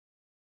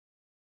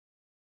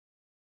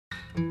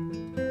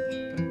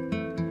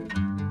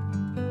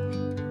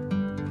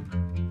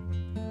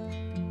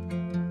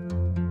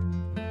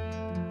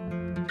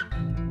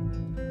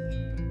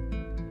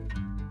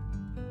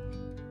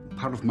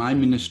part of my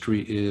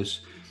ministry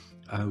is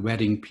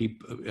wedding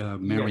people,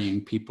 marrying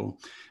Yes. people.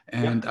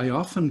 And Yep. I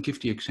often give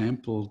the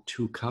example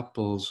to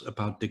couples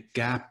about the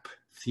gap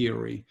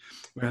theory,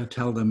 where I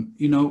tell them,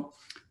 you know,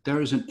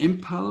 there is an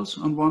impulse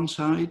on one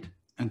side,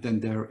 and then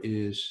there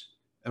is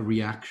a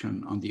reaction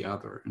on the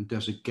other, and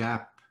there's a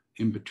gap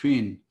in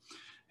between.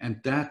 And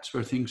that's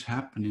where things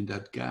happen in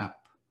that gap,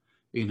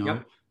 you know.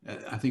 Yep.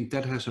 I think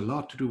that has a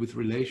lot to do with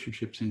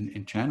relationships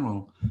in general,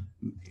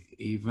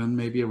 even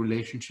maybe a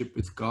relationship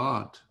with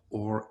God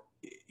or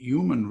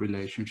human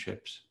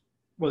relationships.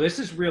 Well, this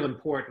is real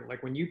important.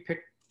 Like when you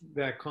pick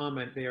that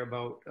comment there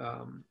about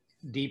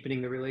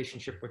deepening the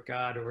relationship with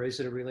God, or is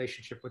it a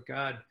relationship with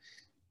God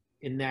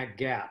in that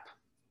gap?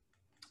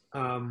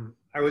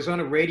 I was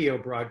on a radio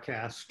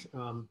broadcast.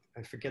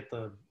 I forget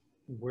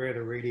where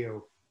the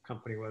radio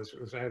company was. It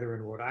was either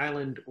in Rhode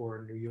Island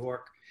or New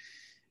York.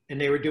 And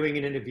they were doing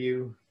an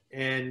interview.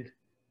 And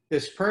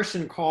this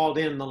person called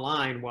in the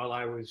line while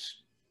I was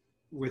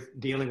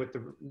dealing with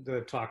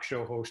the talk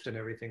show host and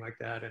everything like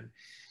that.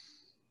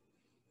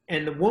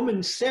 And the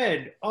woman said,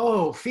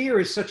 "Oh, fear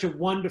is such a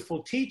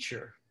wonderful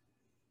teacher."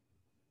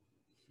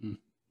 Hmm.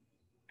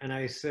 And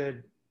I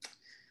said,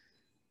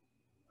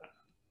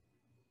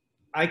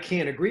 "I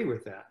can't agree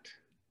with that.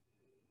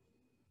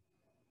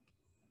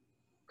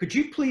 Could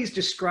you please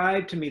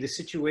describe to me the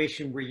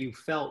situation where you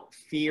felt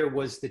fear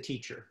was the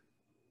teacher?"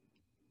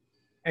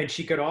 And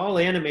she got all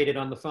animated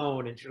on the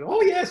phone and she said,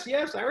 "Oh, yes,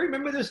 yes, I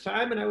remember this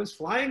time. And I was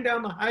flying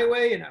down the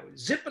highway and I was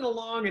zipping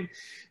along. And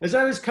as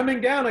I was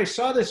coming down, I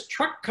saw this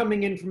truck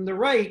coming in from the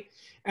right.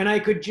 And I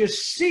could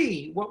just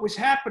see what was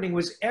happening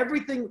was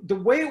everything, the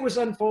way it was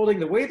unfolding,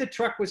 the way the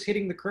truck was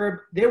hitting the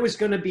curb, there was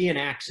going to be an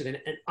accident.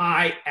 And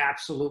I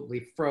absolutely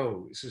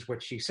froze," is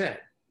what she said.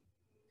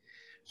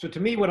 So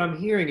to me, what I'm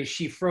hearing is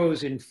she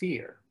froze in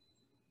fear.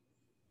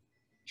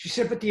 She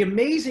said, "But the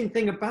amazing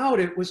thing about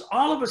it was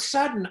all of a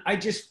sudden, I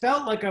just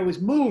felt like I was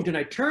moved, and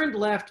I turned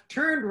left,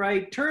 turned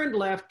right, turned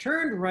left,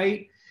 turned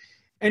right.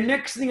 And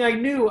next thing I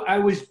knew, I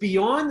was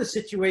beyond the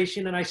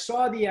situation and I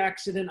saw the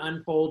accident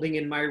unfolding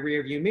in my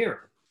rearview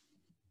mirror."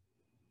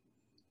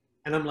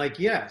 And I'm like,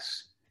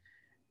 yes.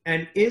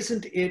 And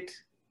isn't it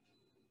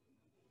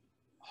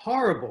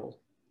horrible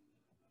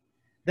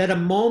that a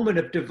moment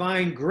of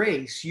divine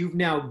grace, you've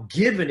now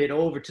given it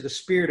over to the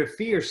spirit of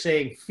fear,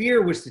 saying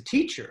fear was the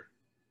teacher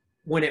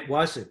when it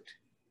wasn't.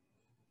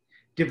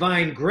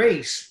 Divine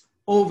grace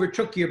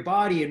overtook your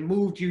body and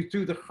moved you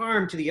through the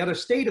harm to the other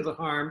state of the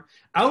harm,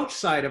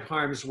 outside of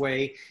harm's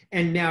way,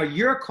 and now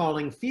you're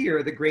calling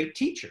fear the great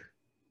teacher.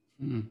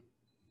 Mm.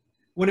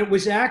 When it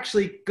was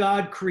actually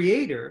God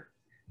creator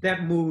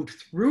that moved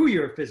through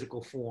your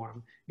physical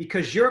form,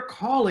 because your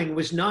calling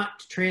was not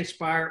to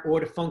transpire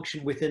or to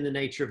function within the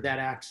nature of that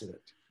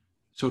accident.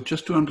 So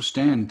just to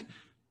understand,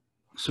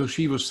 so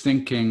she was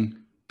thinking,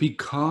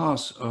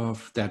 because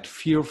of that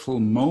fearful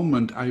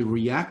moment, I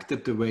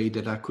reacted the way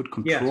that I could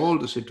control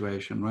the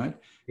situation, right?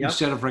 Yep.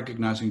 Instead of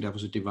recognizing that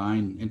was a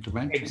divine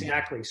intervention.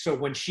 Exactly. So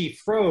when she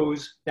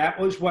froze, that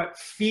was what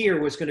fear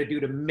was going to do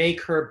to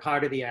make her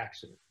part of the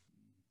accident.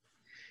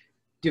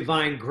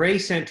 Divine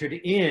grace entered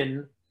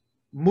in,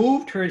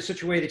 moved her in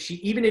such a way that she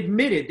even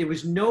admitted there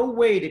was no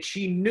way that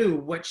she knew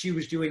what she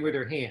was doing with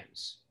her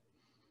hands.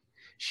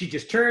 She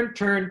just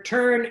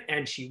turned,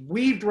 and she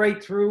weaved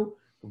right through,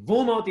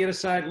 boom, out the other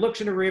side, looks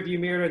in the rearview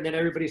mirror, and then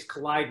everybody's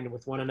colliding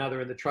with one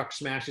another, and the truck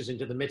smashes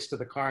into the midst of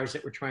the cars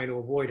that were trying to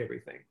avoid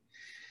everything.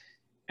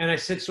 And I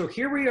said, so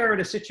here we are in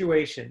a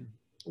situation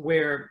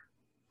where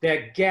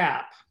that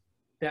gap,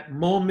 that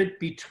moment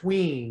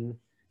between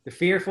the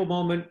fearful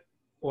moment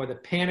or the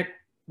panic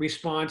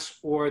response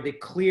or the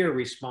clear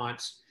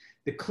response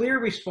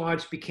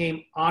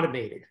became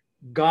automated.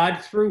 God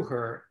through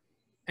her,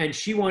 and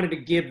she wanted to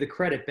give the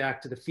credit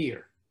back to the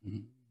fear.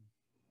 Mm-hmm.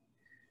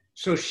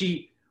 So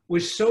she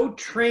was so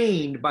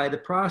trained by the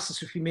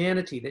process of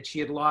humanity that she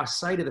had lost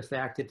sight of the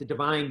fact that the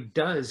divine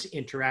does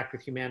interact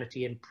with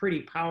humanity in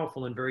pretty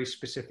powerful and very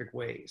specific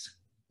ways.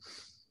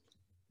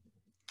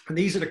 And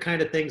these are the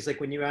kind of things, like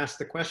when you ask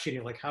the question,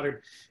 you're like, how did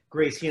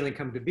grace healing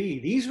come to be?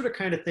 These are the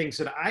kind of things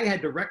that I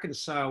had to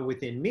reconcile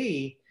within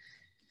me,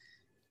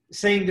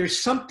 saying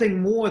there's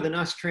something more than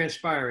us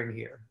transpiring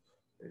here.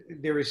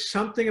 There is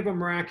something of a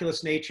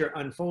miraculous nature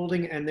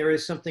unfolding, and there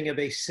is something of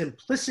a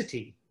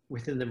simplicity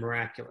within the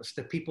miraculous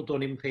that people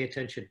don't even pay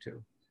attention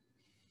to.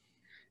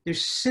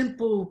 There's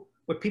simple,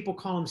 what people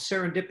call them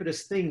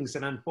serendipitous things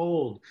that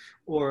unfold,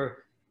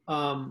 or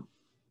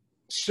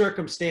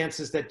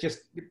circumstances that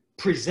just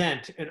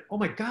present, and oh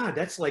my God,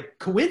 that's like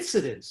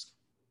coincidence.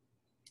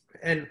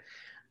 And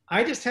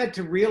I just had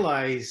to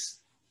realize,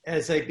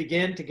 as I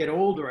began to get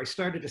older, I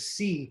started to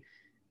see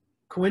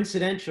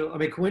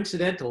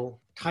coincidental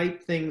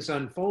type things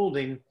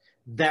unfolding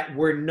that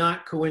were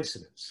not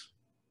coincidence.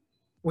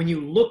 When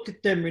you looked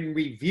at them in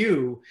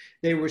review,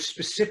 they were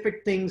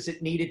specific things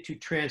that needed to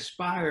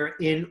transpire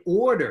in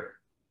order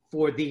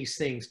for these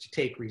things to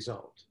take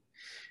result.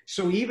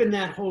 So even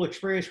that whole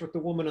experience with the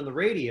woman on the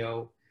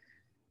radio,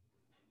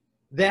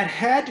 that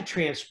had to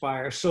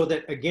transpire so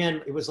that,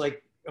 again, it was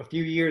like a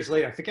few years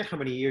later, I forget how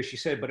many years she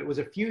said, but it was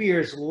a few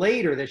years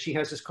later that she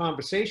has this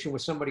conversation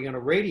with somebody on a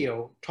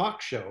radio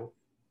talk show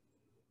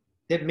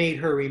that made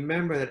her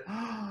remember that,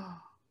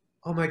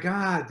 oh my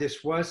God,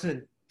 this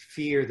wasn't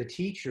fear the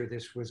teacher,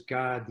 this was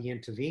God the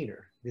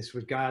intervener, this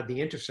was God the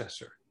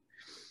intercessor.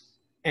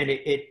 And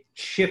it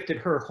shifted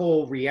her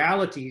whole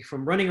reality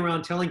from running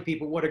around telling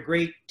people what a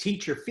great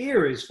teacher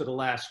fear is for the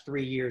last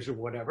 3 years or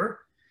whatever,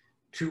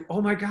 to,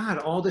 oh my God,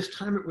 all this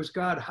time it was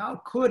God.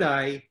 How could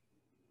I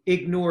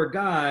ignore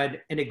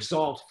God and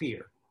exalt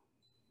fear?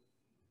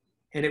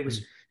 And it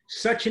was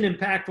such an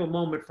impactful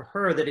moment for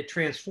her that it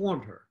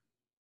transformed her.